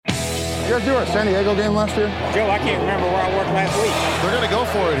You guys do our San Diego game last year? Joe, I can't remember where I worked last week. They're going to go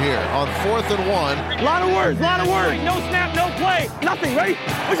for it here on 4th and 1. A lot of words. No snap, no play. Nothing, ready?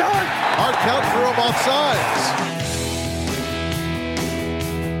 Push hard. Hard count for them off sides.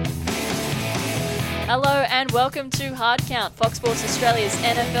 Hello and welcome to Hard Count, Fox Sports Australia's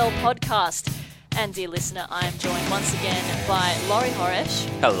NFL podcast. And dear listener, I am joined once again by Laurie Horesh.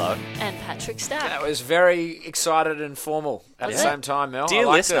 Hello. And Patrick Stack. That was very excited and formal at the same time, Mel. Dear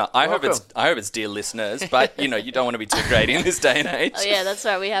listener, I hope it's dear listeners, but you don't want to be too great in this day and age. Oh yeah, that's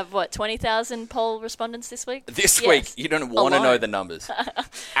right. We have 20,000 poll respondents this week. This week, you don't want to know the numbers.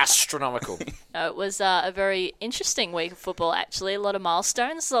 Astronomical. It was a very interesting week of football. Actually, a lot of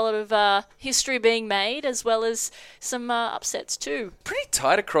milestones, a lot of history being made, as well as some upsets too. Pretty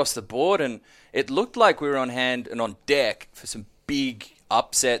tight across the board, and it looked like we were on hand and on deck for some big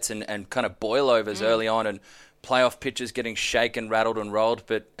upsets and kind of boilovers early on, and playoff pitchers getting shaken, rattled, and rolled.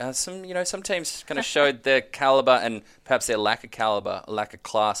 But some teams kind of showed their caliber and perhaps their lack of caliber, lack of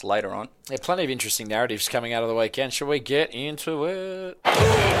class later on. There are plenty of interesting narratives coming out of the weekend. Shall we get into it?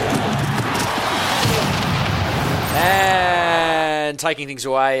 And taking things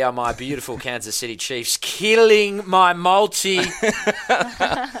away are my beautiful Kansas City Chiefs, killing my multi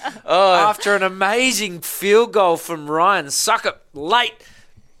after an amazing field goal from Ryan Succop late.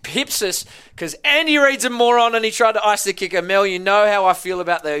 Hips us because Andy Reid's a moron and he tried to ice the kicker. Mel, you know how I feel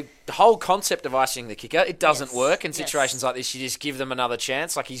about the whole concept of icing the kicker. It doesn't work in situations like this. You just give them another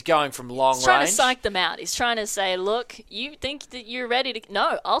chance. Like he's going from long range. He's trying to psych them out. He's trying to say, look, you think that you're ready to...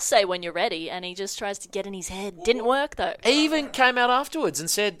 No, I'll say when you're ready. And he just tries to get in his head. Didn't work, though. He even came out afterwards and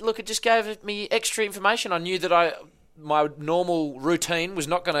said, look, it just gave me extra information. I knew that my normal routine was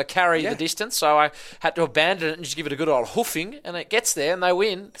not going to carry the distance, so I had to abandon it and just give it a good old hoofing, and it gets there and they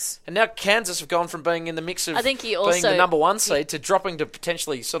win. And now Kansas have gone from being in the mix of being the number one seed to dropping to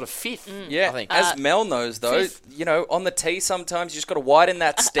potentially sort of fifth. Yeah, I think. As Mel knows, though, on the tee sometimes you just got to widen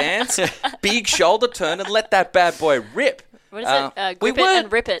that stance, big shoulder turn, and let that bad boy rip. What is it? Grip it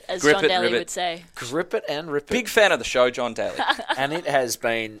and rip it, as John Daly would say. Grip it and rip it. Big fan of the show, John Daly. And it has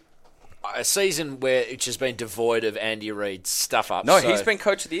been a season where it's just been devoid of Andy Reid's stuff-up. No, he's been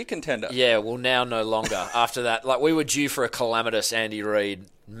coach of the year contender. Yeah, well, now no longer. After that, we were due for a calamitous Andy Reid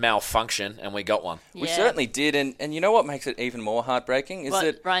malfunction, and we got one. We certainly did, and you know what makes it even more heartbreaking is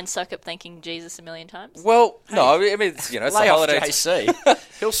that Ryan Succop thanking Jesus a million times. Well, no, I mean it's the holiday. JC.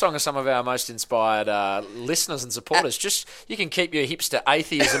 Hillsong are some of our most inspired listeners and supporters. Just you can keep your hipster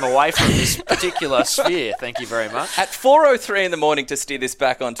atheism away from this particular sphere. Thank you very much. At 4:03 in the morning to steer this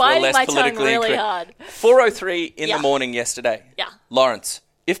back onto a less politically really incorrect. 4:03 in the morning yesterday. Yeah, Lawrence,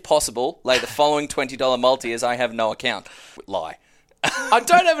 if possible, lay the following $20 multi as I have no account. Lie. I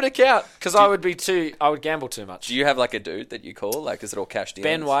don't have an account because I would gamble too much. Do you have like a dude that you call? Like, is it all cashed in?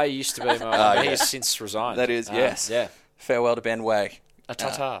 Ben Way used to be my. He has since resigned. That is, yes. Yeah. Farewell to Ben Way. A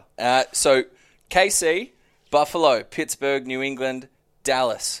ta-ta. So, KC, Buffalo, Pittsburgh, New England,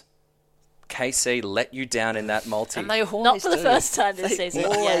 Dallas. KC let you down in that multi. And they always Not for the do. first time this season. They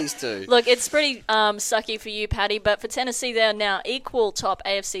always do. Look, it's pretty sucky for you, Paddy, but for Tennessee, they're now equal top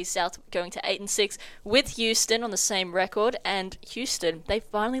AFC South, going to 8-6 with Houston on the same record. And Houston, they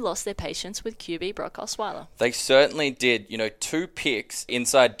finally lost their patience with QB Brock Osweiler. They certainly did. 2 picks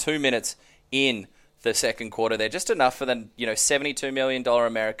inside 2 minutes in the second quarter. They're just enough for the $72 million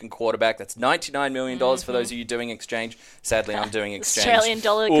American quarterback. That's $99 million for those of you doing exchange. Sadly, I'm doing exchange. Australian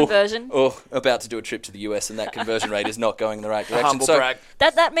dollar conversion. About to do a trip to the US, and that conversion rate is not going in the right direction. Humble brag.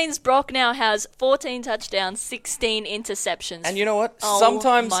 That means Brock now has 14 touchdowns, 16 interceptions. And you know what? Oh,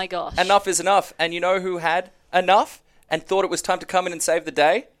 Sometimes my gosh. enough is enough. And you know who had enough and thought it was time to come in and save the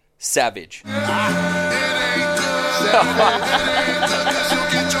day? Savage.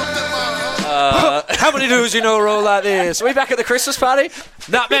 How many dudes you know roll like this? Are we back at the Christmas party?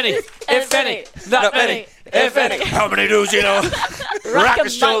 Not many. If any. Not many. If any. How many dudes you know rock a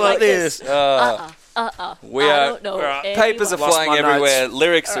show like this? We are. I don't know. Papers are flying everywhere.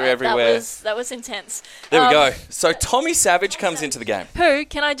 Lyrics are everywhere. That was intense. There we go. So Tommy Savage comes into the game. Who,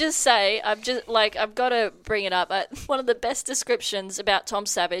 can I just say, I've got to bring it up. One of the best descriptions about Tom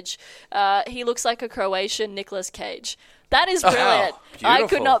Savage, he looks like a Croatian Nicolas Cage. That is brilliant. I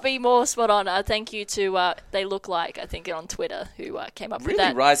could not be more spot on. Thank you to They Look Like, I think, on Twitter, who came up with that.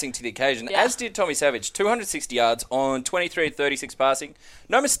 Really rising to the occasion, as did Tommy Savage. 260 yards on 23-36 passing.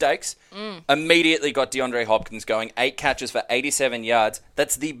 No mistakes. Immediately got DeAndre Hopkins going. 8 catches for 87 yards.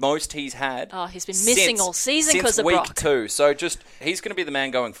 That's the most he's had. Oh, he's been missing all season because of Brock. Brock. Since week 2. So he's going to be the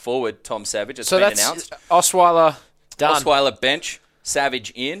man going forward, Tom Savage. It's been announced. Osweiler done. Osweiler bench.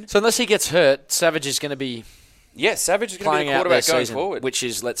 Savage in. So unless he gets hurt, Savage is going to be... Yeah, Savage is going to be the quarterback going forward. Which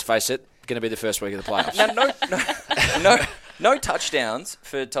is, let's face it, going to be the first week of the playoffs. No touchdowns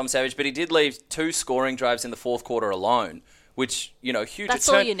for Tom Savage, but he did leave 2 scoring drives in the fourth quarter alone, which, huge. That's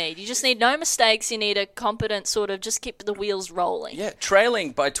all you need. You just need no mistakes. You need a competent sort of just keep the wheels rolling. Yeah,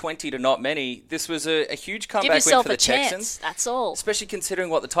 trailing by 20 to not many. This was a huge comeback win for the Texans. That's all. Especially considering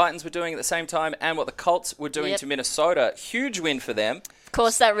what the Titans were doing at the same time and what the Colts were doing to Minnesota. Huge win for them. Of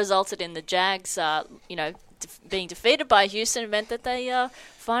course, that resulted in the Jags, being defeated by Houston. It meant that they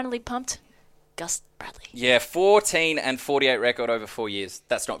finally pumped Gus Bradley. Yeah, 14-48 record over 4 years.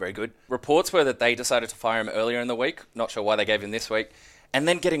 That's not very good. Reports were that they decided to fire him earlier in the week. Not sure why they gave him this week. And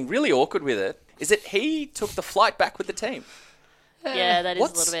then getting really awkward with it is that he took the flight back with the team. Yeah, that is a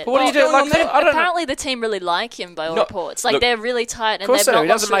little bit. What do you do? Apparently, the team really like him by all reports. They're really tight. And of course, they've not he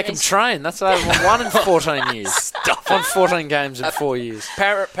doesn't make him train. That's why they've won in 14 years. Won 14 games in 4 years.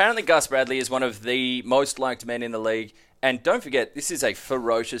 Apparently, Gus Bradley is one of the most liked men in the league. And don't forget, this is a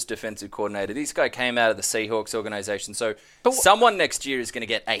ferocious defensive coordinator. This guy came out of the Seahawks organization. So someone next year is going to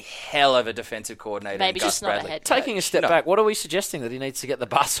get a hell of a defensive coordinator. Maybe Gus just Bradley. not a head coach. Taking a step back, what are we suggesting? That he needs to get the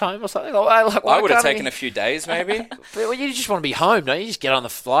bus home or something? I would have taken a few days, maybe. But you just want to be home, don't you? Just get on the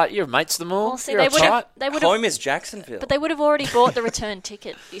flight. You're mates them all. Well, see, You're uptight. Home is Jacksonville. But they would have already bought the return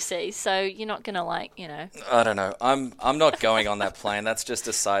ticket, you see. So you're not going to I don't know. I'm not going on that plane. That's just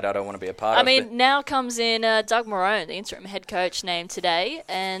a side I don't want to be a part of. I mean, now comes in Doug Marrone, the interim head coach, named today,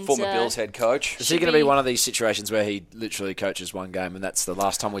 and former Bills head coach. Is he going to be one of these situations where he literally coaches one game and that's the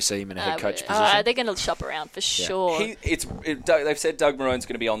last time we see him in a head coach position? They're going to shop around for sure. They've said Doug Marrone's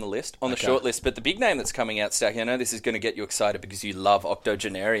going to be on the list, on the short list, but the big name that's coming out, Stacky, I know this is going to get you excited because you love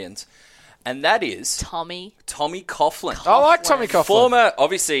octogenarians, and that is Tommy Coughlin. I like Tommy Coughlin. Former,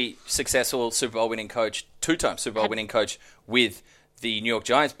 obviously, successful Super Bowl winning coach, 2-time Super Bowl winning coach with the New York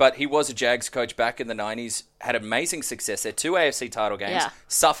Giants, but he was a Jags coach back in the 90s, had amazing success there, 2 AFC title games,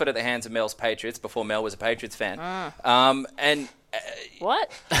 suffered at the hands of Mel's Patriots before Mel was a Patriots fan.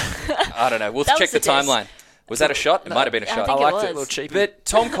 What? I don't know. We'll check the timeline. Was that a shot? It might have been a shot. I liked it a little cheap. But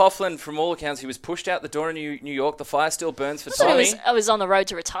Tom Coughlin, from all accounts, he was pushed out the door in New York. The fire still burns for Tommy. I was on the road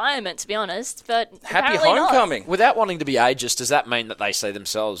to retirement, to be honest. But happy homecoming. Without wanting to be ageist, does that mean that they see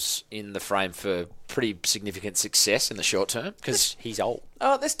themselves in the frame for pretty significant success in the short term? Because he's old.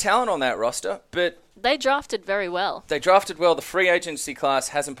 Oh, there's talent on that roster, but they drafted very well. The free agency class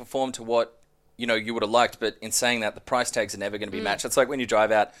hasn't performed to what you would have liked, but in saying that, the price tags are never going to be matched. It's like when you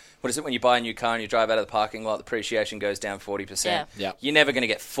drive out, when you buy a new car and you drive out of the parking lot, the depreciation goes down 40%. Yeah. You're never going to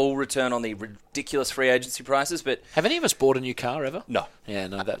get full return on the ridiculous free agency prices, but... Have any of us bought a new car ever? No. Yeah,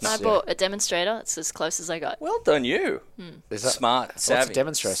 no, that's... I bought a demonstrator. It's as close as I got. Well done, you. Smart, savvy. What's a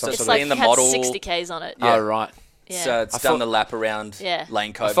demonstrator? So it's like it had 60 Ks on it. Yeah. Oh, right. Yeah. So it's done the lap around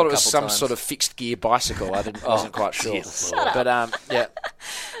Lane Cove. I thought it was some sort of fixed gear bicycle. I wasn't quite sure. Shut up. But yeah.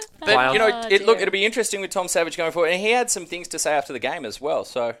 But it'll be interesting with Tom Savage going forward, and he had some things to say after the game as well.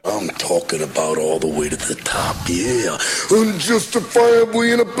 So I'm talking about all the way to the top, yeah.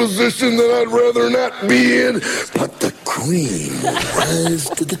 Unjustifiably in a position that I'd rather not be in, but the cream will rise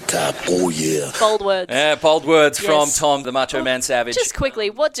to the top. Oh yeah. Bold words. Yeah, bold words from Tom, the Macho Man Savage. Just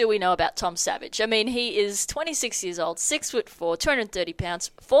quickly, what do we know about Tom Savage? I mean, he is 26 years old, 6'4", 230 pounds,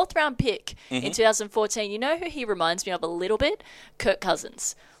 4th round pick in 2014. You know who he reminds me of a little bit? Kirk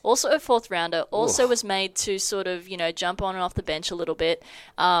Cousins. Also a 4th rounder, also was made to sort of, jump on and off the bench a little bit.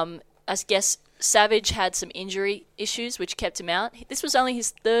 I guess Savage had some injury issues which kept him out. This was only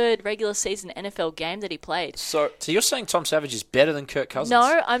his 3rd regular season NFL game that he played. So you're saying Tom Savage is better than Kirk Cousins?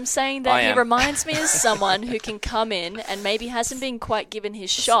 No, I'm saying that he reminds me of someone who can come in and maybe hasn't been quite given his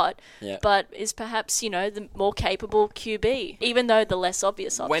shot, but is perhaps, the more capable QB, even though the less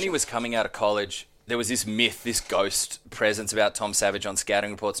obvious option. When he was coming out of college, there was this myth, this ghost presence about Tom Savage on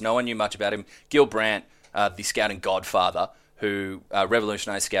scouting reports. No one knew much about him. Gil Brandt, the scouting godfather, who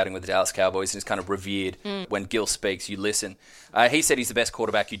revolutionized scouting with the Dallas Cowboys and is kind of revered. When Gil speaks, you listen. He said he's the best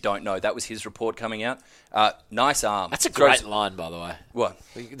quarterback you don't know. That was his report coming out. Nice arm. That's a great line, by the way. What?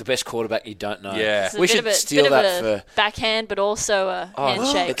 The best quarterback you don't know. Yeah. We should steal that for backhand, but also a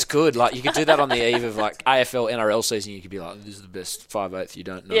handshake. It's good. Like you could do that on the eve of like AFL, NRL season. You could be like, "This is the best 5/8 you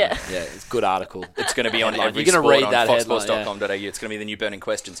don't know." Yeah, it's a good article. It's going to be on every You're going to read that foxsports.com.au. It's going to be the new burning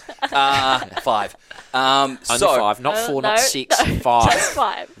questions. 5. Only 5, not 4, not 6. 5. Just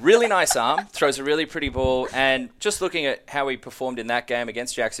 5. Really nice arm. Throws a really pretty ball. And just looking at how he performed in that game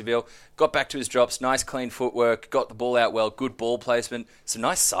against Jacksonville, got back to his drops, nice clean footwork, got the ball out well, good ball placement, some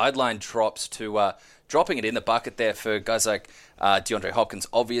nice sideline drops to dropping it in the bucket there for guys like DeAndre Hopkins,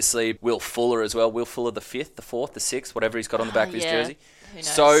 obviously, Will Fuller as well. Will Fuller the 5th, the 4th, the 6th, whatever he's got on the back of his jersey. Who knows?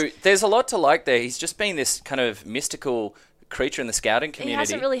 So there's a lot to like there. He's just been this kind of mystical creature in the scouting community. He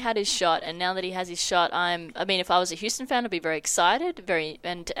hasn't really had his shot, and now that he has his shot, if I was a Houston fan, I'd be very excited.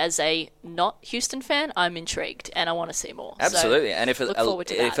 And as a not Houston fan, I'm intrigued, and I want to see more. Absolutely, so and if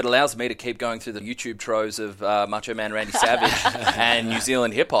it allows me to keep going through the YouTube troves of Macho Man Randy Savage and New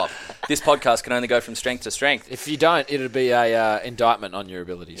Zealand hip hop, this podcast can only go from strength to strength. If you don't, it'll be a indictment on your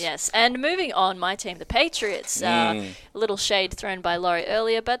abilities. Yes, and moving on, my team, the Patriots. A little shade thrown by Laurie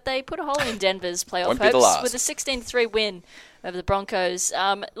earlier, but they put a hole in Denver's playoff hopes with a 16-3 win over the Broncos.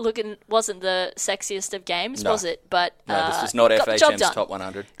 Wasn't the sexiest of games, was it? But no, this was not FHM's top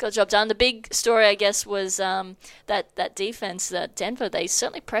 100. Got the job done. The big story, I guess, was that defense, that Denver, they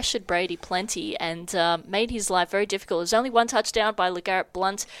certainly pressured Brady plenty and made his life very difficult. There was only one touchdown by LeGarrette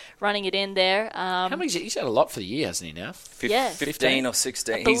Blount running it in there. How many? He's had a lot for the year, hasn't he now? 15 or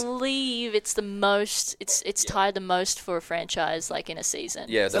 16. I believe it's the most. It's tied the most for a franchise in a season.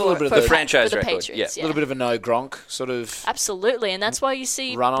 Yeah, a little bit of the franchise record. Patriots, a little bit of a no Gronk sort of. Absolutely, and that's why you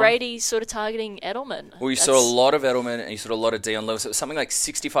see Brady sort of targeting Edelman. Well, you saw a lot of Edelman and you saw a lot of Dion Lewis. It was something like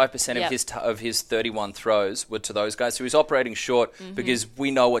 65% of his 31 throws were to those guys. So he was operating short because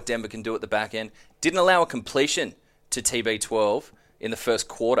we know what Denver can do at the back end. Didn't allow a completion to TB12 in the first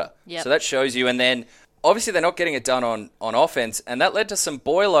quarter. Yep. So that shows you. And then obviously they're not getting it done on offense, and that led to some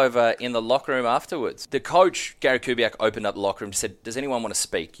boil over in the locker room afterwards. The coach, Gary Kubiak, opened up the locker room and said, does anyone want to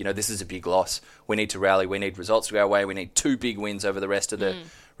speak? This is a big loss. We need to rally. We need results to go our way. We need 2 big wins over the rest of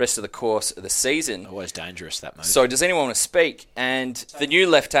the course of the season. Always dangerous, that move. So does anyone want to speak? And the new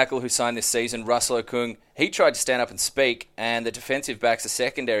left tackle who signed this season, Russell Okung, he tried to stand up and speak, and the defensive backs, the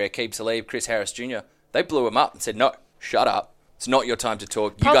secondary, Aqib Talib, Chris Harris Jr., they blew him up and said, no, shut up. It's not your time to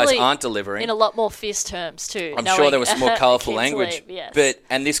talk. Probably you guys aren't delivering. In a lot more fierce terms, too. I'm sure there was some more colourful language. Yes.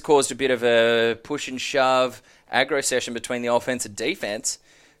 And this caused a bit of a push and shove, aggro session between the offense and defense.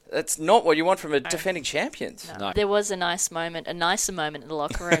 That's not what you want from a defending champions. No. There was a nicer moment in the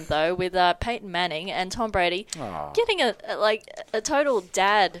locker room, though, with Peyton Manning and Tom Brady getting a total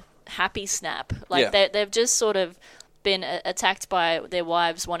dad happy snap. They've just sort of been attacked by their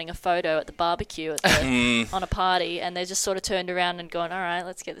wives wanting a photo at the barbecue on a party, and they just sort of turned around and gone, all right,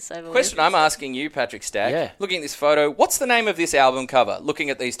 let's get this over with. Question I'm asking you, Patrick Stack, looking at this photo, what's the name of this album cover, looking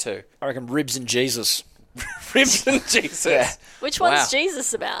at these two? I reckon Ribs and Jesus. Ribs and Jesus. Yeah. Which one's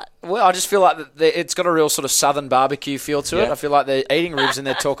Jesus about? Well, I just feel like it's got a real sort of southern barbecue feel to it. I feel like they're eating ribs and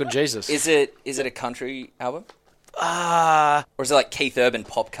they're talking Jesus. Is it a country album? Or is it like Keith Urban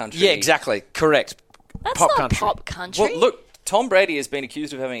pop country? Yeah, exactly. Correct. That's pop not country. Pop country. Well, look, Tom Brady has been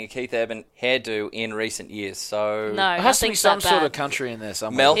accused of having a Keith Urban hairdo in recent years, so... No, it has to be some that sort bad. of country in there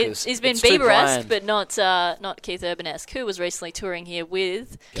somewhere. He's been Bieber-esque, but not Keith Urban-esque, who was recently touring here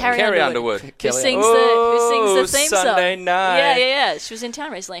with Carrie Underwood. Who sings the theme Sunday song. night. Yeah. She was in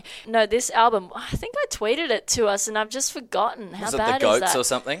town recently. No, this album, I think I tweeted it to us, and I've just forgotten. How bad is that? Was it the Goats or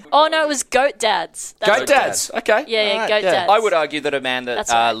something? Oh, no, it was Goat Dads. Goat Dads. Okay. Yeah, Goat Dads. I would argue that a man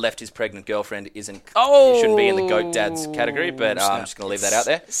that left his pregnant girlfriend shouldn't be in the Goat Dads category, but I'm just going to leave that out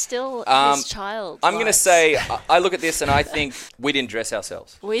there. Still his child. I'm going to say, I look at this and I think we didn't dress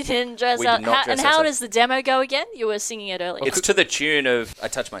ourselves. We didn't dress ourselves. And how does the demo go again? You were singing it earlier. It's to the tune of I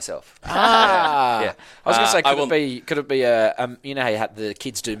Touch Myself. Yeah. I was going to say, could it be you know how you had the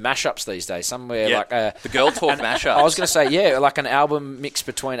kids do mashups these days? Somewhere like the Girl Talk mashup. I was going to say, like an album mix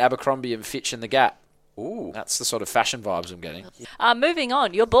between Abercrombie and Fitch and The Gap. Ooh. That's the sort of fashion vibes I'm getting. Moving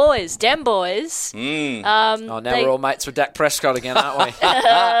on, your boys, Dem boys. Now we're all mates with Dak Prescott again, aren't we?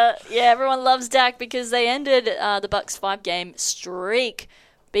 Yeah, everyone loves Dak because they ended the Bucs' 5-game streak,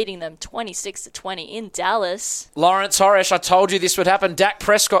 beating them 26-20 in Dallas. Lawrence Horesh, I told you this would happen. Dak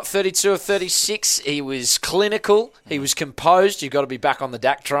Prescott, 32 of 36. He was clinical. He was composed. You've got to be back on the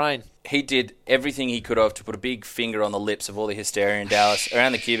Dak train. He did everything he could have to put a big finger on the lips of all the hysteria in Dallas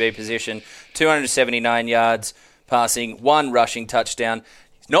around the QB position. 279 yards passing, 1 rushing touchdown.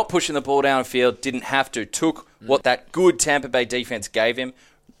 He's not pushing the ball downfield, didn't have to. Took what that good Tampa Bay defense gave him.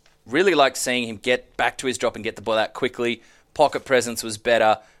 Really liked seeing him get back to his drop and get the ball out quickly. Pocket presence was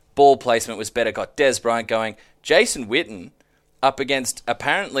better. Ball placement was better. Got Des Bryant going. Jason Witten, up against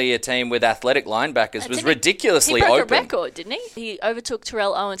apparently a team with athletic linebackers, was ridiculously open. He broke a record, didn't he? He overtook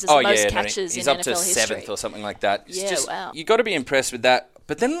Terrell Owens as the most catches in NFL history. He's up to 7th or something like that. Wow. You got to be impressed with that.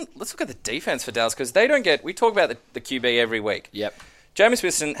 But then let's look at the defense for Dallas, because they don't get... We talk about the QB every week. Yep. Jameis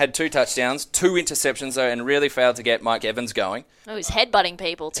Winston had 2 touchdowns, 2 interceptions, though, and really failed to get Mike Evans going. Oh, he's headbutting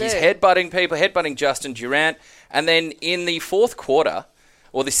people, too. He's headbutting people, headbutting Justin Durant. And then in the fourth quarter...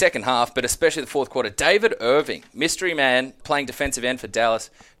 or the second half, but especially the fourth quarter, David Irving, mystery man playing defensive end for Dallas,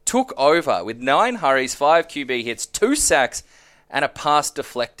 took over with 9 hurries, 5 QB hits, 2 sacks, and a pass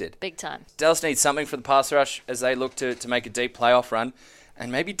deflected. Big time. Dallas needs something for the pass rush as they look to make a deep playoff run.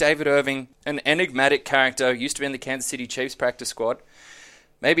 And maybe David Irving, an enigmatic character, used to be in the Kansas City Chiefs practice squad.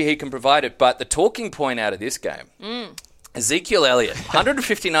 Maybe he can provide it. But the talking point out of this game, Ezekiel Elliott,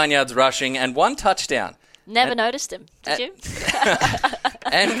 159 yards rushing and 1 touchdown. Never noticed him, did you?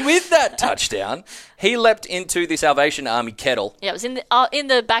 And with that touchdown, he leapt into the Salvation Army kettle. Yeah, it was in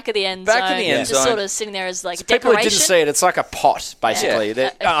the back of the end zone. Back of the end just zone. sort of sitting there as like a People decoration. who didn't see it, it's like a pot, basically.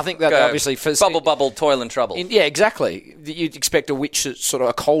 Yeah. I think that obviously... Bubble, toil and trouble. Yeah, exactly. You'd expect a witch, sort of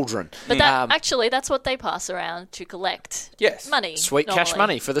a cauldron. But actually, that's what they pass around to collect money. Sweet normally. cash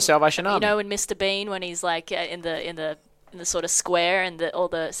money for the Salvation Army. You know, in Mr. Bean, when he's like in the sort of square and all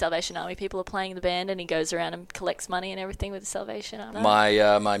the Salvation Army people are playing the band and he goes around and collects money and everything with the Salvation Army. My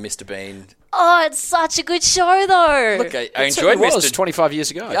Mr. Bean. Oh, it's such a good show, though. Look, I enjoyed It was Mr. 25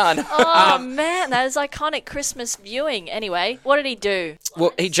 years ago. Yeah, I know. Oh, man, that is iconic Christmas viewing. Anyway, what did he do?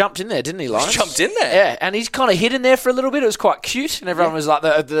 Well, he jumped in there, didn't he, Lawrence? He jumped in there. Yeah, and he's kind of hidden there for a little bit. It was quite cute, and everyone was like,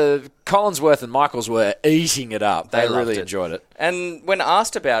 the Collinsworth and Michaels were eating it up. They really enjoyed it. And when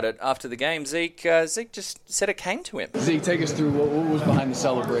asked about it after the game, Zeke just said it came to him. Zeke, take us through what was behind the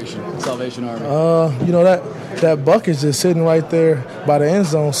celebration, Salvation Army. You know, that bucket's just sitting right there by the end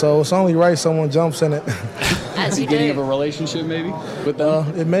zone, so it's only right someone jumps in it. As you Beginning do. of a relationship, maybe, with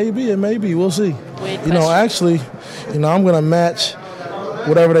them? It may be. We'll see. Weird You know, question. actually, I'm going to match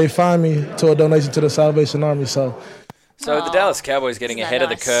whatever they find me to a donation to the Salvation Army, so... So the Dallas Cowboys getting Isn't that ahead of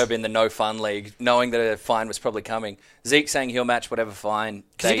the nice? curb in the no fun league, knowing that a fine was probably coming. Zeke saying he'll match whatever fine.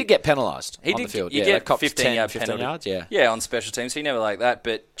 Because he did get penalised on did, the field. You they get copped 15 yard 15 penalty. yards, yeah. Yeah, on special teams. So you never like that.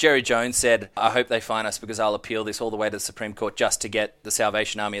 But Jerry Jones said, I hope they fine us because I'll appeal this all the way to the Supreme Court just to get the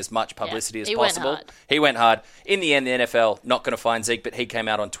Salvation Army as much publicity as he went possible. hard. He went hard. In the end, the NFL not going to fine Zeke, but he came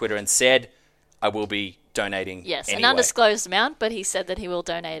out on Twitter and said, I will be donating Yes, anyway. an undisclosed amount, but he said that he will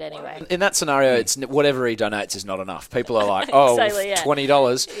donate anyway. In that scenario, it's whatever he donates is not enough. People are like, oh, Exactly, yeah.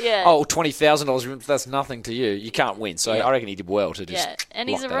 $20. Yeah. Oh, $20,000, that's nothing to you. You can't win. So I reckon he did well to just Yeah, and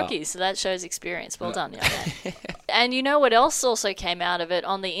he's a lock that rookie, up. so that shows experience. Well done, young man. And you know what else also came out of it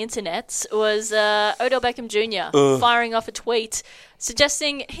on the internet was Odell Beckham Jr. Firing off a tweet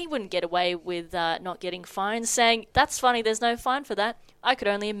suggesting he wouldn't get away with not getting fined, saying, that's funny, there's no fine for that. I could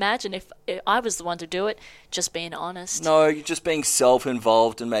only imagine if I was the one to do it, just being honest. No, you're just being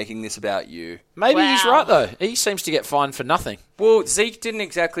self-involved and making this about you. Maybe he's Wow. right, though. He seems to get fined for nothing. Well, Zeke didn't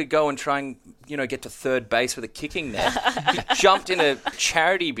exactly go and try and, get to third base with a kicking net. He jumped in a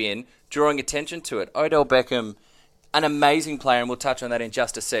charity bin, drawing attention to it. Odell Beckham, an amazing player, and we'll touch on that in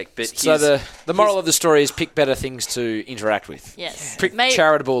just a sec. But So the moral of the story is pick better things to interact with. Yes. Pick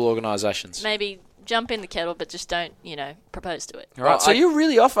charitable organisations. Maybe jump in the kettle, but just don't, propose to it. All right, so you're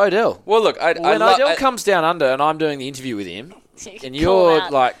really off Odell. Well, look, When Odell comes down under and I'm doing the interview with him, and you're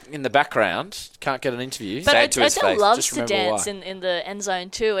like in the background, can't get an interview. But Say it to his Odell face. loves Just to remember dance why. in the end zone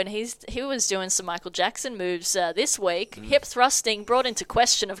too, and he was doing some Michael Jackson moves this week. Hip thrusting brought into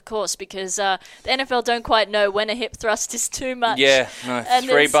question, of course, because the NFL don't quite know when a hip thrust is too much. Yeah, no, And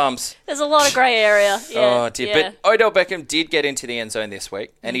 3 bumps. There's a lot of grey area. Yeah, Oh, dear. yeah. But Odell Beckham did get into the end zone this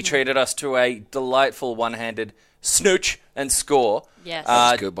week, and he treated us to a delightful one-handed snooch and score. Yes.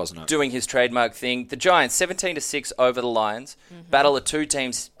 That was good, wasn't it? Doing his trademark thing. The Giants, 17-6 over the Lions. Battle of two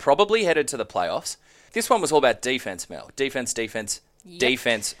teams probably headed to the playoffs. This one was all about defense, Mel. Defense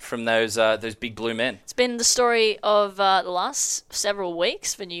from those big blue men. It's been the story of the last several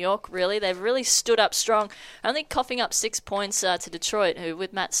weeks for New York, really. They've really stood up strong, only coughing up 6 points to Detroit, who,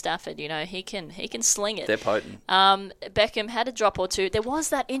 with Matt Stafford, he can sling it. They're potent. Beckham had a drop or two. There was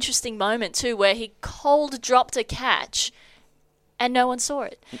that interesting moment, too, where he cold dropped a catch and no one saw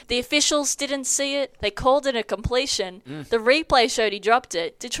it. The officials didn't see it. They called it a completion. The replay showed he dropped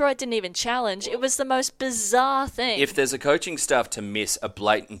it. Detroit didn't even challenge. It was the most bizarre thing. If there's a coaching staff to miss a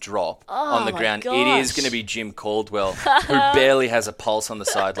blatant drop on the my ground, it gosh. is going to be Jim Caldwell, who barely has a pulse on the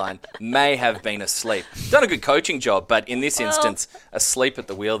sideline, may have been asleep. Done a good coaching job, but in this instance, asleep at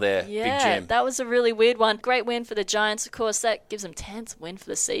the wheel there, Big Jim. That was a really weird one. Great win for the Giants, of course. That gives them 10th win for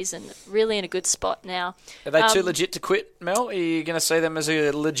the season. Really in a good spot now. Are they too legit to quit, Mel? Are you going to see them as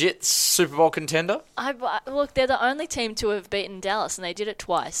a legit Super Bowl contender? Look, they're the only team to have beaten Dallas, and they did it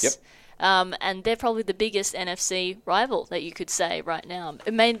twice. Yep. And they're probably the biggest NFC rival that you could say right now.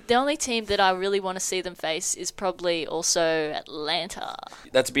 The only team that I really want to see them face is probably also Atlanta.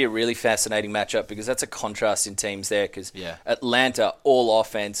 That'd be a really fascinating matchup because that's a contrast in teams there because Yeah. Atlanta, all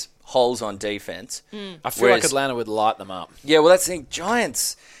offense, holes on defense. I feel like Atlanta would light them up. Yeah, well, that's the thing.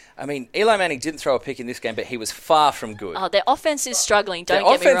 Giants, I mean, Eli Manning didn't throw a pick in this game, but he was far from good. Oh, their offense is struggling, don't get me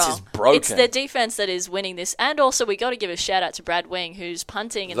wrong. Their offense is broken. It's their defense that is winning this. And also, we got to give a shout-out to Brad Wing, whose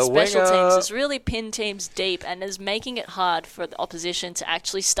punting and special teams has really pinned teams deep and is making it hard for the opposition to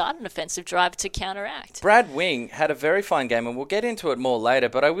actually start an offensive drive to counteract. Brad Wing had a very fine game, and we'll get into it more later,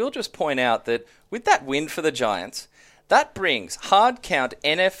 but I will just point out that with that win for the Giants, that brings hard count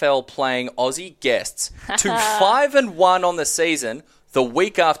NFL playing Aussie guests to 5-1 on the season the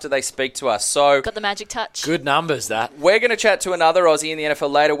week after they speak to us. So got the magic touch. Good numbers, that. We're going to chat to another Aussie in the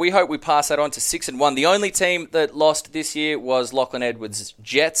NFL later. We hope we pass that on to 6-1. The only team that lost this year was Lachlan Edwards'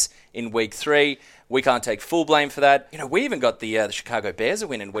 Jets in week 3. We can't take full blame for that. You know, we even got the Chicago Bears a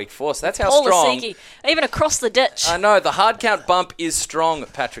win in week 4, so that's how strong. Ezekiel, even across the ditch. I know, the hard count bump is strong,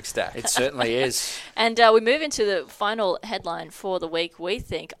 Patrick Stack. It certainly is. And we move into the final headline for the week, we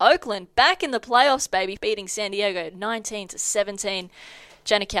think. Oakland back in the playoffs, baby, beating San Diego 19-17.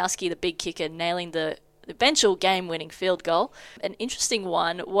 Janikowski, the big kicker, nailing the eventual game-winning field goal. An interesting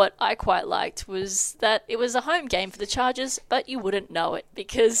one, what I quite liked, was that it was a home game for the Chargers, but you wouldn't know it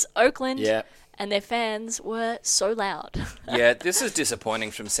because Oakland... Yeah. And their fans were so loud. Yeah, this is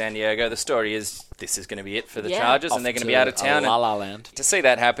disappointing from San Diego. The story is this is going to be it for the Chargers, and they're going to be out of town. La La Land. To see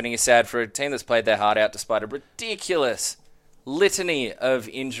that happening is sad for a team that's played their heart out despite a ridiculous litany of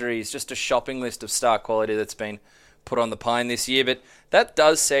injuries, just a shopping list of star quality that's been put on the pine this year. But that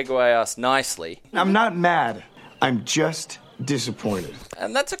does segue us nicely. I'm not mad. I'm just disappointed.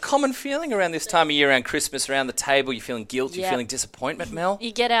 And that's a common feeling around this time of year, around Christmas, around the table. You're feeling guilt, you're feeling disappointment, Mel.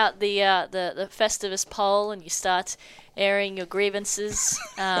 You get out the Festivus poll and you start airing your grievances.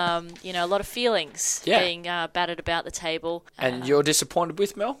 A lot of feelings being battered about the table. And you're disappointed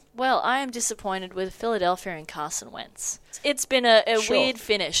with Mel? Well, I am disappointed with Philadelphia and Carson Wentz. It's been a weird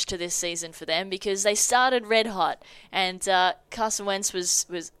finish to this season for them because they started red hot and Carson Wentz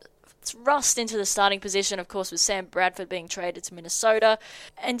was thrust into the starting position, of course, with Sam Bradford being traded to Minnesota.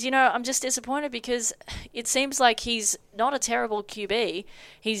 And, I'm just disappointed because it seems like he's not a terrible QB.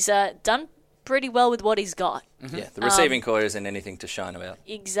 He's done pretty well with what he's got. Mm-hmm. Yeah, the receiving core isn't anything to shine about.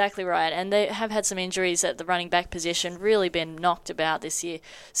 Exactly right. And they have had some injuries at the running back position, really been knocked about this year.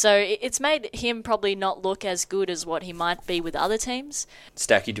 So it's made him probably not look as good as what he might be with other teams.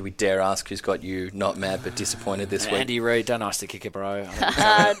 Stacky, do we dare ask who's got you not mad but disappointed this week? Andy Reid, don't ask the kicker, bro.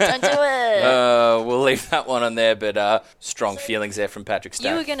 Don't do it. We'll leave that one on there, but strong feelings there from Patrick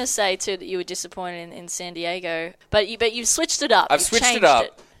Stack. You were going to say, too, that you were disappointed in San Diego, but you've switched it up. I've switched it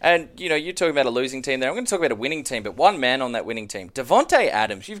up. And, you're talking about a losing team there. I'm going to talk about a winning team, but one man on that winning team. Devontae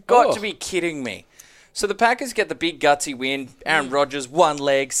Adams. You've got to be kidding me. So the Packers get the big gutsy win. Aaron Rodgers, one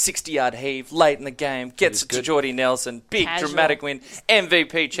leg, 60-yard heave late in the game. Gets it to Jordy Nelson. Big dramatic win.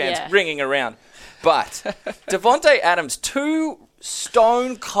 MVP chance ringing around. But Devontae Adams, 2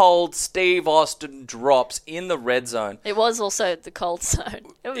 stone-cold Steve Austin drops in the red zone. It was also the cold zone.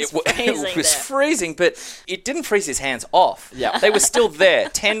 It was freezing. It was freezing, but it didn't freeze his hands off. Yeah, they were still there.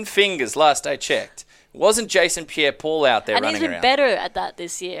 10 fingers last I checked. It wasn't Jason Pierre-Paul out there running around. And he's been better at that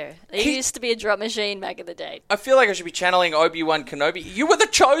this year. He used to be a drop machine back in the day. I feel like I should be channeling Obi-Wan Kenobi. You were the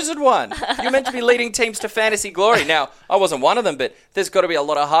chosen one. You're meant to be leading teams to fantasy glory. Now, I wasn't one of them, but there's got to be a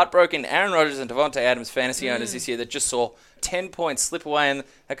lot of heartbroken Aaron Rodgers and Devontae Adams fantasy owners this year that just saw 10 points slip away, and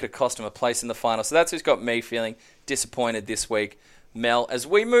that could have cost him a place in the final. So that's who's got me feeling disappointed this week, Mel. As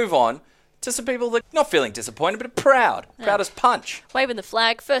we move on to some people that are not feeling disappointed, but proud as punch. Waving the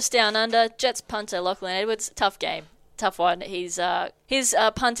flag, first down under, Jets punter Lachlan Edwards. Tough game. Tough one. His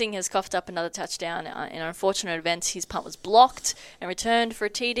punting has coughed up another touchdown. In an unfortunate event, his punt was blocked and returned for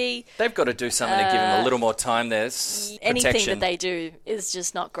a TD. They've got to do something to give him a little more time there. Anything that they do is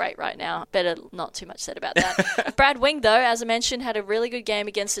just not great right now. Better not too much said about that. Brad Wing, though, as I mentioned, had a really good game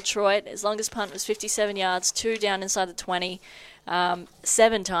against Detroit. His longest punt was 57 yards, 2 down inside the 20.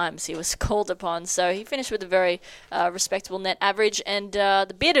 7 times he was called upon, so he finished with a very respectable net average. And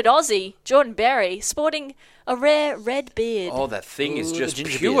the bearded Aussie, Jordan Berry, sporting a rare red beard. Oh, that thing is just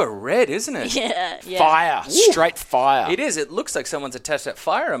pure red, isn't it? Yeah. Fire. Straight fire. It is. It looks like someone's attached that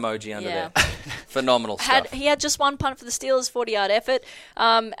fire emoji under there. Phenomenal stuff. He had just one punt for the Steelers, 40-yard effort.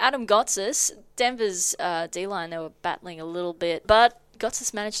 Adam Gotsis, Denver's D-line, they were battling a little bit, but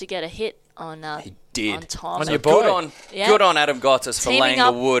Gotsis managed to get a hit on he did. On Tom. On your boy. Good on Adam Gotsis for laying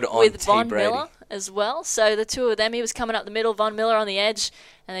the wood on with T. Von Brady. Miller as well. So the two of them, he was coming up the middle, Von Miller on the edge,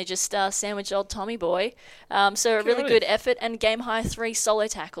 and they just sandwiched old Tommy boy. So a really good effort and game-high 3 solo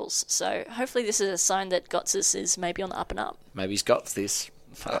tackles. So hopefully this is a sign that Gotsis is maybe on the up and up. Maybe he's got this.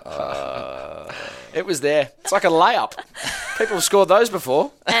 It was there. It's like a layup. People have scored those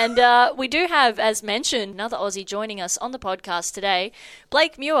before. And we do have, as mentioned, another Aussie joining us on the podcast today.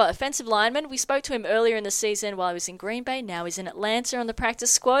 Blake Muir, offensive lineman. We spoke to him earlier in the season while he was in Green Bay. Now he's in Atlanta on the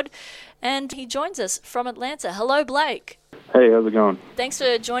practice squad. And he joins us from Atlanta. Hello, Blake. Hey, how's it going? Thanks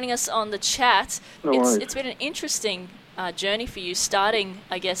for joining us on the chat. No worries. It's been an interesting journey for you, starting,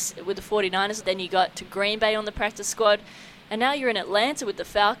 I guess, with the 49ers. Then you got to Green Bay on the practice squad. And now you're in Atlanta with the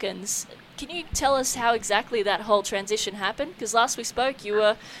Falcons. Can you tell us how exactly that whole transition happened? Because last we spoke, you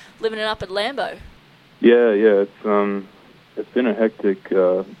were living it up at Lambeau. Yeah. It's been a hectic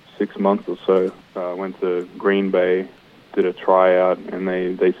 6 months or so. I went to Green Bay, did a tryout, and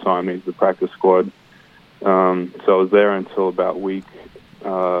they signed me to the practice squad. So I was there until about week 8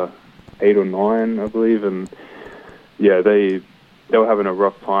 or 9, I believe, and yeah, they were having a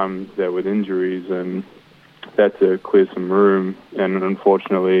rough time there with injuries, and they had to clear some room, and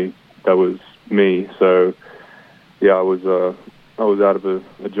unfortunately, that was me. So yeah, I was out of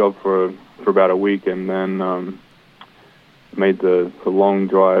a job for about a week, and then made the long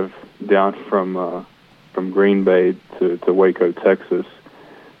drive down from Green Bay to Waco, Texas,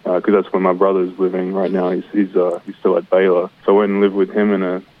 because that's where my brother's living right now. He's still at Baylor. So I went and lived with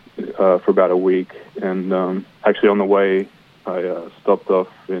him for about a week, and actually on the way I stopped off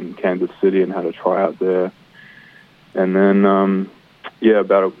in Kansas City and had a tryout there, and then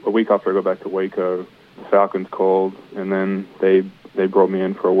about a week after I got back to Waco, the Falcons called, and then they brought me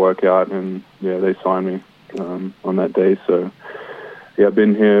in for a workout, and yeah, they signed me on that day. So yeah, I've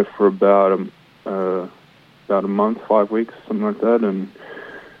been here for about a month, 5 weeks, something like that, and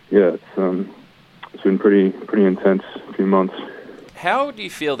yeah, it's been pretty intense few months. How do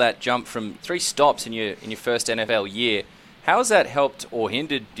you feel that jump from 3 stops in your first NFL year? How has that helped or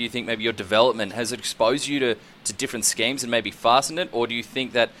hindered, do you think, maybe your development? Has it exposed you to different schemes and maybe fastened it? Or do you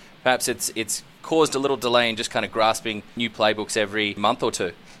think that perhaps it's caused a little delay in just kind of grasping new playbooks every month or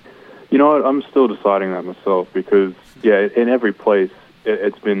two? You know what? I'm still deciding that myself because, yeah, in every place,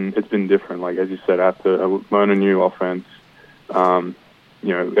 it's been different. Like, as you said, I have to learn a new offense.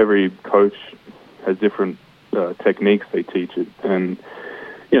 Every coach has different techniques they teach it. And,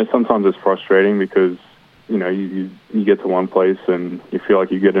 sometimes it's frustrating because, you get to one place and you feel like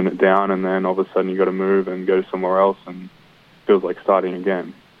you're getting it down, and then all of a sudden you got to move and go somewhere else, and it feels like starting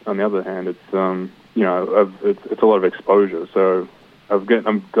again. On the other hand, it's it's a lot of exposure. So I've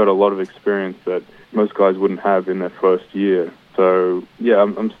got a lot of experience that most guys wouldn't have in their first year. So yeah,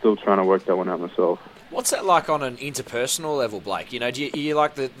 I'm still trying to work that one out myself. What's that like on an interpersonal level, Blake? Do you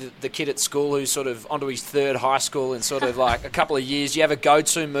like the kid at school who's sort of onto his third high school in sort of like a couple of years? Do you have a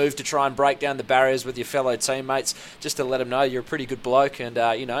go-to move to try and break down the barriers with your fellow teammates just to let them know you're a pretty good bloke and,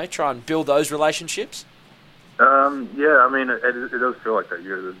 try and build those relationships? Yeah, I mean, it does feel like that.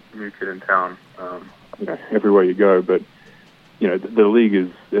 You're the new kid in town, everywhere you go. But, the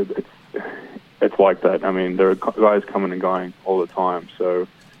league it's like that. I mean, there are guys coming and going all the time. So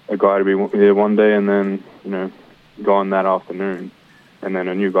a guy to be here one day and then, gone that afternoon, and then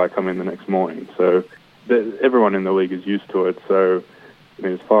a new guy come in the next morning. So everyone in the league is used to it. So, I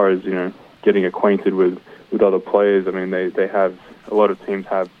mean, as far as, getting acquainted with other players, I mean, they have, a lot of teams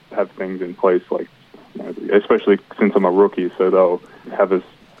have things in place, like, especially since I'm a rookie, so they'll have us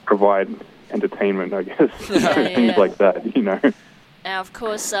provide entertainment, I guess, things like that, Now, of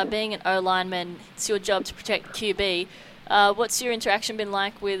course, being an O-lineman, it's your job to protect QB. What's your interaction been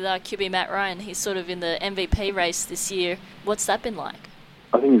like with QB Matt Ryan? He's sort of in the MVP race this year. What's that been like?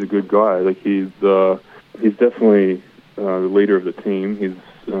 I think he's a good guy. Like he's definitely the leader of the team. He's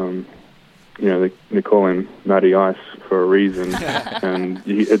they call him Matty Ice for a reason, and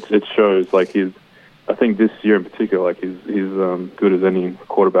it shows. Like I think this year in particular, like he's good as any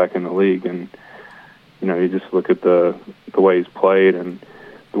quarterback in the league, and you just look at the way he's played and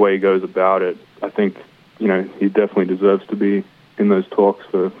the way he goes about it. I think he definitely deserves to be in those talks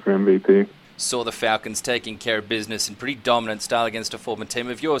for MVP. Saw the Falcons taking care of business in pretty dominant style against a former team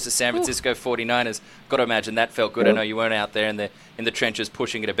of yours, the San Francisco 49ers. Got to imagine that felt good. I know you weren't out there in the trenches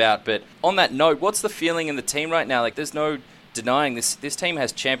pushing it about, but on that note, what's the feeling in the team right now? Like, there's no denying this team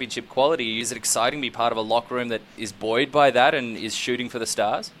has championship quality. Is it exciting to be part of a locker room that is buoyed by that and is shooting for the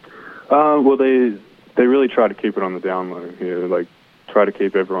stars? Well, they really try to keep it on the down low here. Like, try to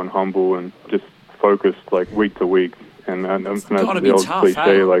keep everyone humble and just focused, like, week to week. And that's the old tough, cliche,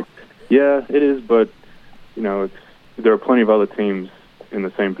 hey? like, yeah, it is, but, there are plenty of other teams in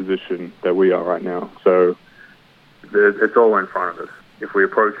the same position that we are right now. So it's all in front of us. If we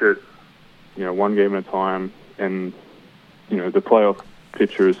approach it, one game at a time, and, the playoff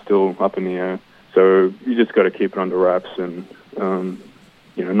picture is still up in the air. So you just got to keep it under wraps and,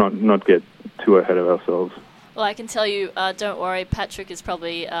 not get too ahead of ourselves. Well, I can tell you, don't worry, Patrick is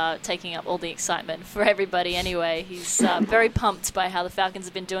probably taking up all the excitement for everybody anyway. He's very pumped by how the Falcons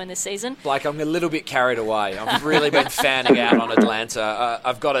have been doing this season. Blake, I'm a little bit carried away. I've really been fanning out on Atlanta.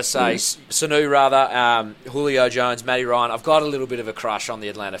 I've got to say, Julio Jones, Matty Ryan, I've got a little bit of a crush on the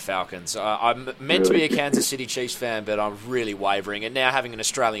Atlanta Falcons. I'm meant to be a Kansas City Chiefs fan, but I'm really wavering. And now having an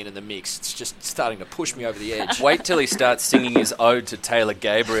Australian in the mix, it's just starting to push me over the edge. Wait till he starts singing his ode to Taylor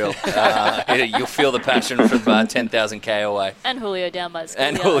Gabriel. You'll feel the passion from 10,000k away. And Julio down by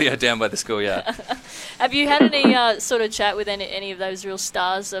the schoolyard. Have you had any sort of chat with any of those real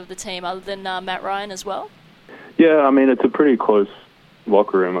stars of the team other than Matt Ryan as well? Yeah, I mean, it's a pretty close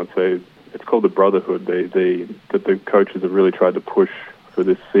locker room, I'd say. It's called the Brotherhood. That the coaches have really tried to push for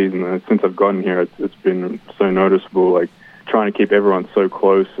this season. And since I've gotten here, it's been so noticeable, like trying to keep everyone so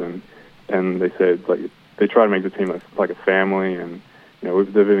close. And they said, like, they try to make the team like a family. And, you know,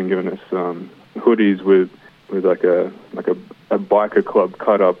 they've even given us hoodies with like a biker club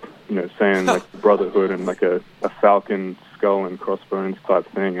cut up, you know, saying like Brotherhood and like a falcon skull and crossbones type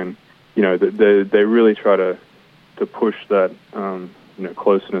thing. And, you know, they really try to push that, you know,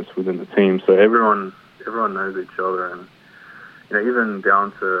 closeness within the team. So everyone knows each other. And, you know, even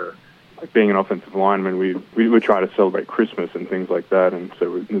down to like being an offensive lineman, we would try to celebrate Christmas and things like that. And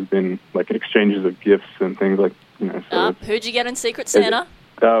so there's been like exchanges of gifts and things like, you know. So who'd you get in Secret Santa?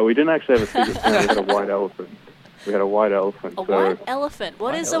 We didn't actually have a Secret Santa. We had a white elephant. White elephant?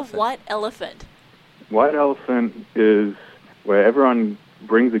 What is a white elephant? White elephant is where everyone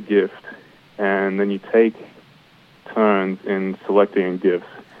brings a gift, and then you take turns in selecting gifts,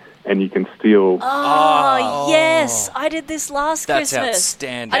 and you can steal. Oh, yes! I did this last Christmas. That's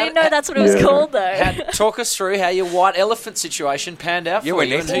outstanding. I didn't know that's what it was called, though. Talk us through how your white elephant situation panned out for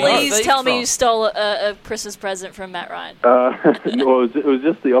you. Please tell me you stole a Christmas present from Matt Ryan. Well, it was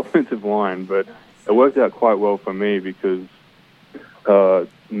just the offensive line, but it worked out quite well for me because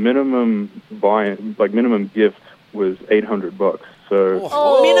minimum gift was $800.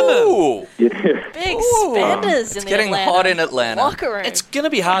 So minimum. Yeah. Big spenders in the getting Atlanta hot in Atlanta. locker room. It's going to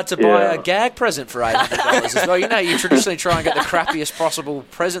be hard to buy a gag present for $800 as well. You know, you traditionally try and get the crappiest possible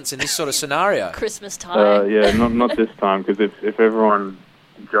presents in this sort of scenario. Christmas time. Yeah, not this time, because if everyone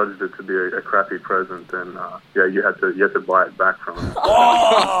judged it to be a crappy present, then you had to buy it back from them.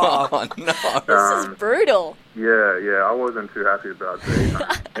 Oh no! This is brutal. Yeah, I wasn't too happy about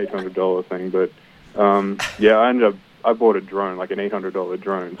the $800 thing, but I bought a drone, like an $800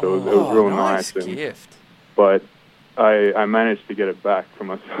 drone, so it was real nice. Gift. But I managed to get it back for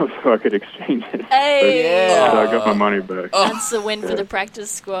myself so I could exchange it. Hey! So I got my money back. That's the win for the practice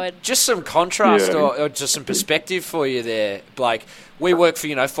squad. Just some contrast or just some perspective for you there, Blake. We work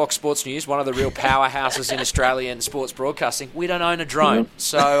for, Fox Sports News, one of the real powerhouses in Australian sports broadcasting. We don't own a drone.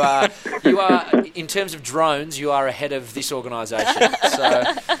 So you are, in terms of drones, you are ahead of this organisation. So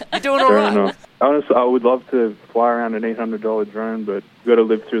you're doing all right. Enough. Honestly, I would love to fly around an $800 drone, but you've got to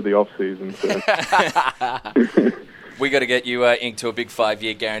live through the off-season. So. We got to get you inked to a big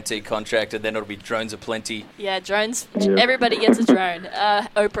 5-year guaranteed contract, and then it'll be drones aplenty. Yeah, drones. Yeah. Everybody gets a drone,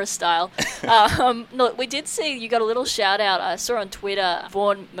 Oprah style. Look, we did see you got a little shout out. I saw on Twitter,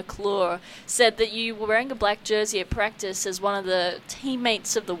 Vaughn McClure said that you were wearing a black jersey at practice as one of the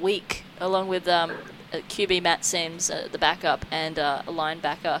teammates of the week, along with QB Matt Sims, the backup, and a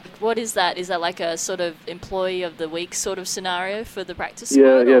linebacker. What is that? Is that like a sort of employee of the week sort of scenario for the practice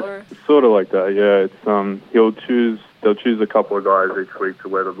squad? Yeah, or? Sort of like that. Yeah, it's they'll choose a couple of guys each week to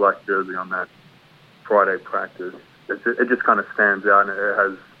wear the black jersey on that Friday practice. It just kind of stands out, and it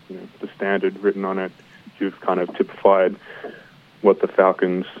has the standard written on it. You've kind of typified what the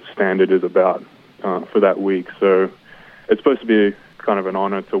Falcons' standard is about for that week. So it's supposed to be kind of an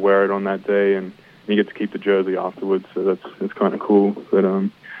honor to wear it on that day, and you get to keep the jersey afterwards. So it's kind of cool. But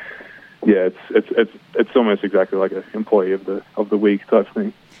it's almost exactly like an employee of the week type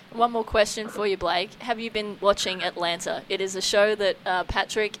thing. One more question for you, Blake. Have you been watching Atlanta? It is a show that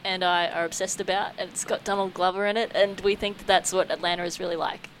Patrick and I are obsessed about, and it's got Donald Glover in it, and we think that's what Atlanta is really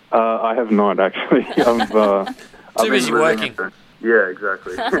like. I have not, actually. I've too busy working. Yeah,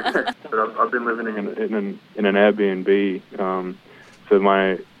 exactly. But I've been living in an Airbnb, so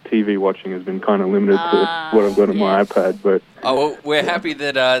my TV watching has been kind of limited to what I've got on my iPad. But we're happy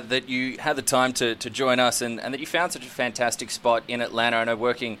that you had the time to join us and that you found such a fantastic spot in Atlanta. I know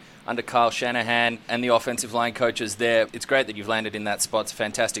working under Kyle Shanahan and the offensive line coaches there, it's great that you've landed in that spot. It's a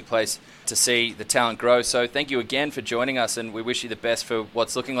fantastic place to see the talent grow. So thank you again for joining us, and we wish you the best for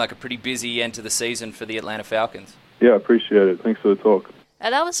what's looking like a pretty busy end to the season for the Atlanta Falcons. Yeah, I appreciate it. Thanks for the talk.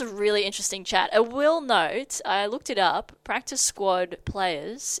 And that was a really interesting chat. I will note, I looked it up, practice squad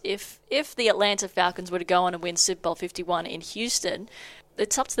players, if the Atlanta Falcons were to go on and win Super Bowl 51 in Houston,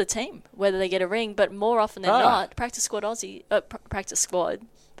 it's up to the team whether they get a ring, but more often than not, practice squad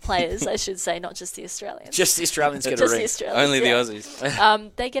players, I should say, not just the Australians. Just the Australians get a ring. Only the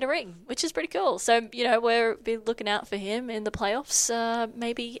Aussies. They get a ring, which is pretty cool. So, we'll be looking out for him in the playoffs.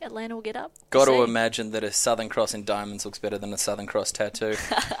 Maybe Atlanta will get up. Got to imagine that a Southern Cross in diamonds looks better than a Southern Cross tattoo.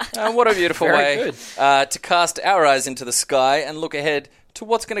 What a beautiful way to cast our eyes into the sky and look ahead to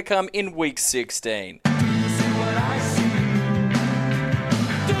what's going to come in Week 16.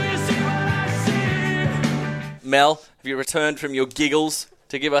 Mel, have you returned from your giggles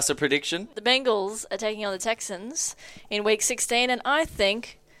to give us a prediction? The Bengals are taking on the Texans in Week 16, and I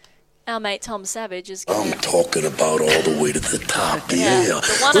think our mate Tom Savage is going I'm talking about all the way to the top, the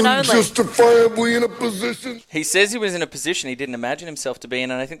one and only. Justifiably in a position. He says he was in a position he didn't imagine himself to be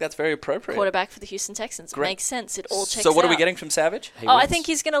in, and I think that's very appropriate. Quarterback for the Houston Texans. Great. Makes sense. It all checks out. So what are we getting from Savage? I think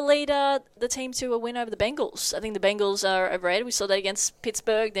he's going to lead the team to a win over the Bengals. I think the Bengals are overrated. We saw that against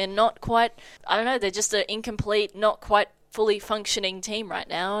Pittsburgh. They're not quite, they're just an incomplete, not quite fully functioning team right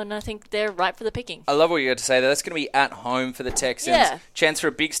now, and I think they're ripe for the picking. I love what you got to say there. That's going to be at home for the Texans. Yeah. Chance for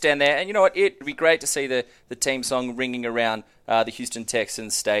a big stand there. And you know what? It'd be great to see the team song ringing around the Houston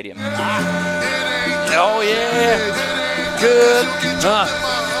Texans stadium. Oh, yeah. Good.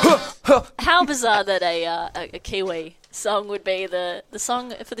 How bizarre that a Kiwi song would be the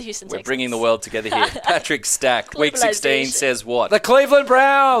song for the Houston Texans. We're bringing the world together here. Patrick Stack, Week 16 says what? The Cleveland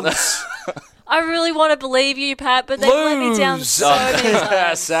Browns. I really want to believe you, Pat, but they let me down so many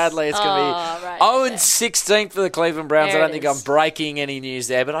times. Sadly, it's going to be 0-16 for the Cleveland Browns. There I don't think I'm breaking any news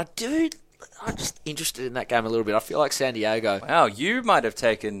there, but I'm just interested in that game a little bit. I feel like San Diego. Wow, you might have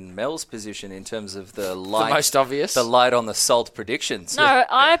taken Mel's position in terms of the light. The most obvious. The light on the salt predictions. No,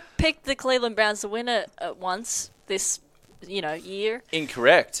 I picked the Cleveland Browns to win it once this year.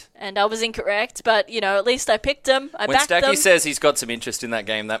 Incorrect. And I was incorrect, but, at least I picked them. I backed them. When Stacky says he's got some interest in that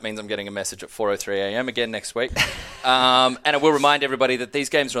game, that means I'm getting a message at 4:03 a.m. again next week. And I will remind everybody that these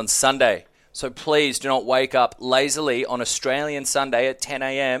games are on Sunday. So please do not wake up lazily on Australian Sunday at 10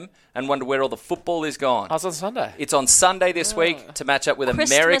 a.m. and wonder where all the football is gone. Oh, it's on Sunday. It's on Sunday this week to match up with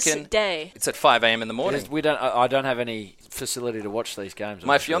Christmas American Day. It's at 5 a.m. in the morning. I don't have any facility to watch these games.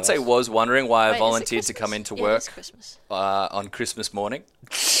 My fiance was wondering why I volunteered to Christmas? come into Yeah, work it's Christmas. On Christmas morning.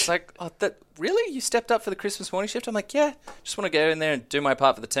 It's like, really? You stepped up for the Christmas morning shift? I'm like, yeah, just want to go in there and do my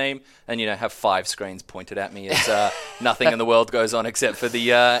part for the team and, have 5 screens pointed at me as nothing in the world goes on except for the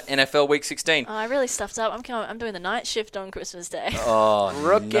NFL Week 16. Oh, I really stuffed up. I'm doing the night shift on Christmas Day. Oh,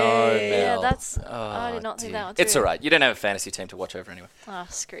 Rookie. no, Mel. Yeah, I did not think that one through. It's all right. You don't have a fantasy team to watch over anyway. Oh,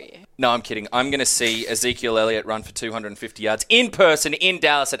 screw you. No, I'm kidding. I'm going to see Ezekiel Elliott run for 250 yards in person in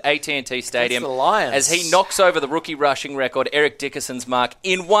Dallas at AT&T Stadium. That's the Lions. As he knocks over the rookie rushing record, Eric Dickerson's mark,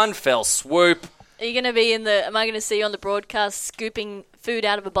 in one fell swoop. Are you going to be am I going to see you on the broadcast scooping food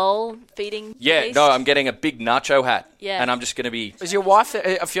out of a bowl, feeding? Yeah, feast? no, I'm getting a big nacho hat. Yeah. And I'm just going to be... Is your wife,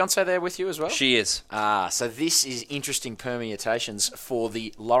 a fiance there with you as well? She is. So this is interesting permutations for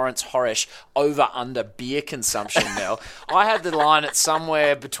the Lawrence Horesh over-under beer consumption, Mel. I had the line at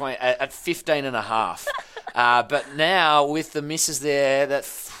somewhere between at 15.5. But now with the misses there,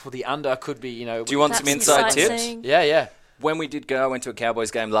 the under could be, Do you want some inside tips? Yeah. When we did go, I went to a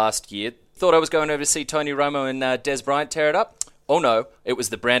Cowboys game last year. Thought I was going over to see Tony Romo and Des Bryant tear it up. Oh no, it was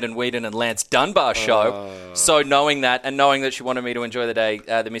the Brandon Whedon and Lance Dunbar show. So knowing that and knowing that she wanted me to enjoy the day,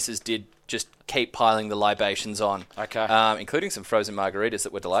 the missus did just keep piling the libations on. Okay. Including some frozen margaritas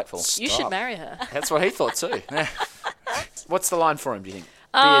that were delightful. You should marry her. That's what he thought too. What's the line for him, do you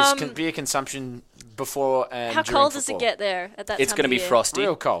think? Beer consumption before and how during cold football. does it get there at that time? It's going to be frosty.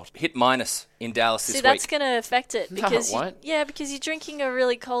 Real cold. Hit minus in Dallas this week. See, that's going to affect it. Because no, it won't. Because you're drinking a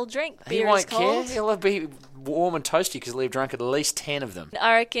really cold drink. Beer He won't is cold. care. He'll be warm and toasty because he'll have drunk at least 10 of them.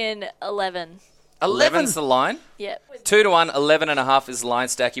 I reckon 11. 11's the line? Yep. 2-1, 11.5 is the line.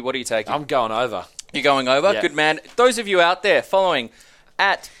 Stacky, what are you taking? I'm going over. You're going over? Yeah. Good man. Those of you out there following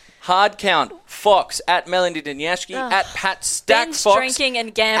at Hard Count Fox, at Melanie Danyashki, at Pat Stack Binge Fox, drinking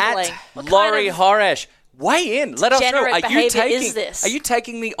and gambling. at Laurie Horesh. Weigh in. Let us know. Are you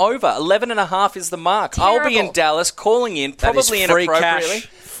taking the over? 11.5 is the mark. Terrible. I'll be in Dallas calling in, probably inappropriately.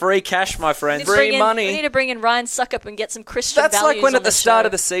 Free cash, my friend. Free money. We need to bring in Ryan Suckup and get some Christian That's values like when on at the start show.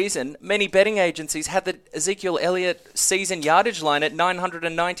 of the season, many betting agencies had the Ezekiel Elliott season yardage line at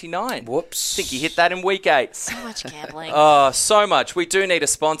 999. Whoops. I think he hit that in week 8. So much gambling. Oh, so much. We do need a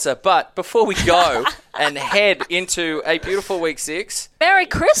sponsor. But before we go, and head into a beautiful week 6. Merry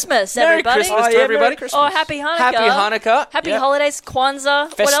Christmas, everybody. Merry Christmas to everybody. Oh, Happy Hanukkah. Happy Hanukkah. Happy holidays, Kwanzaa.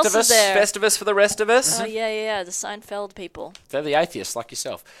 What else is there? Festivus for the rest of us. Oh, yeah, the Seinfeld people. They're the atheists like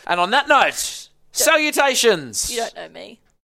yourself. And on that note, salutations. You don't know me.